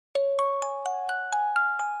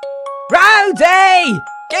Rowdy!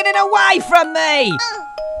 Get it away from me!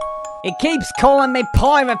 It keeps calling me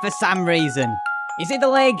pirate for some reason. Is it the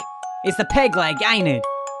leg? It's the peg leg, ain't it?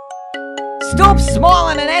 Stop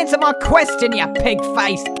smiling and answer my question, you pig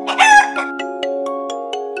face!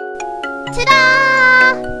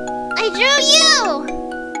 Ta-da! I drew you!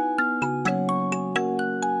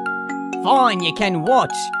 Fine, you can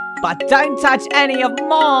watch, but don't touch any of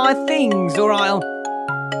my things or I'll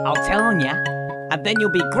tell on ya, and then you'll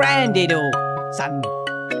be grounded or something.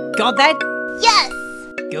 Got that? Yes!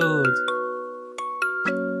 Good.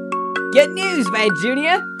 Good news, man,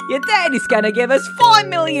 Junior. Your dad is gonna give us $5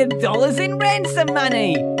 million in ransom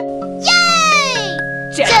money. Yay!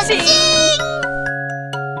 Cha-ching!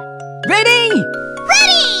 Ready?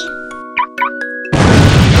 Ready!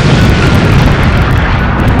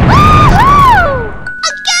 Woohoo!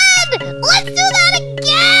 Again! Let's do that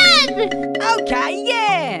again! Okay,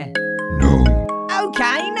 yeah. No.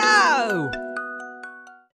 Okay, no.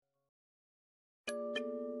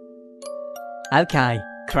 Okay,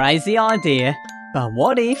 crazy idea, but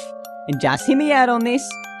what if, and just hear me out on this,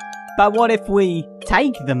 but what if we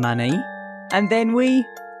take the money, and then we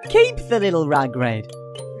keep the little rugrat?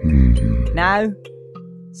 No?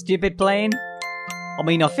 Stupid plan? I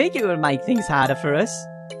mean, I think it would make things harder for us,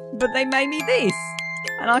 but they made me this,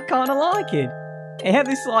 and I kinda like it. I have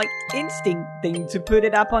this, like, instinct thing to put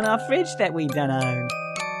it up on our fridge that we don't own.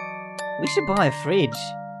 We should buy a fridge.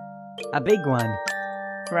 A big one.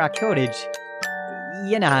 For our cottage.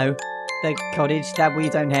 You know, the cottage that we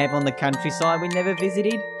don't have on the countryside we never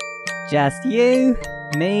visited. Just you,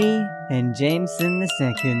 me, and Jameson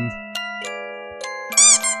II.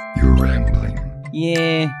 You're rambling.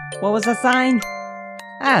 Yeah, what was I saying?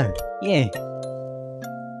 Oh, yeah.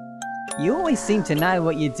 You always seem to know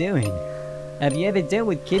what you're doing. Have you ever dealt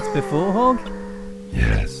with kids before, Hog?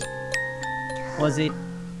 Yes. Was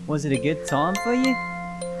it a good time for you?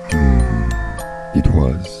 It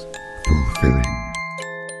was fulfilling.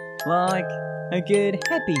 Like a good,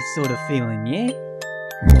 happy sort of feeling, yeah?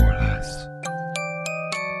 More or less.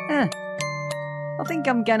 I think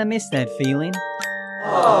I'm gonna miss that feeling.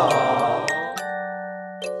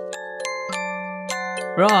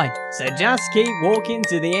 Right, so just keep walking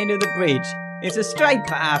to the end of the bridge. It's a straight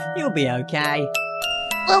path, you'll be okay.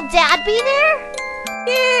 Will Dad be there?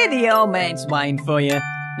 Yeah, the old man's waiting for you.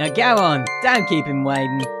 Now go on, don't keep him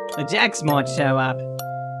waiting. The Jacks might show up.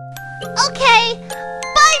 Okay.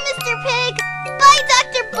 Bye, Mr. Pig. Bye,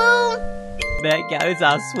 Dr. Boom. There goes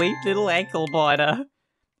our sweet little ankle biter.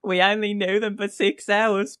 We only knew them for 6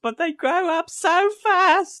 hours, but they grow up so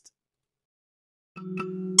fast.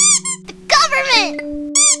 The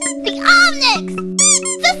government! The Omnics!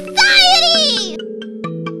 Society!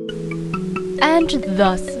 And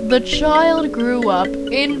thus the child grew up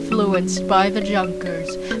influenced by the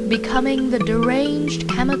Junkers, becoming the deranged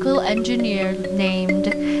chemical engineer named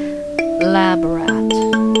Lab Rat.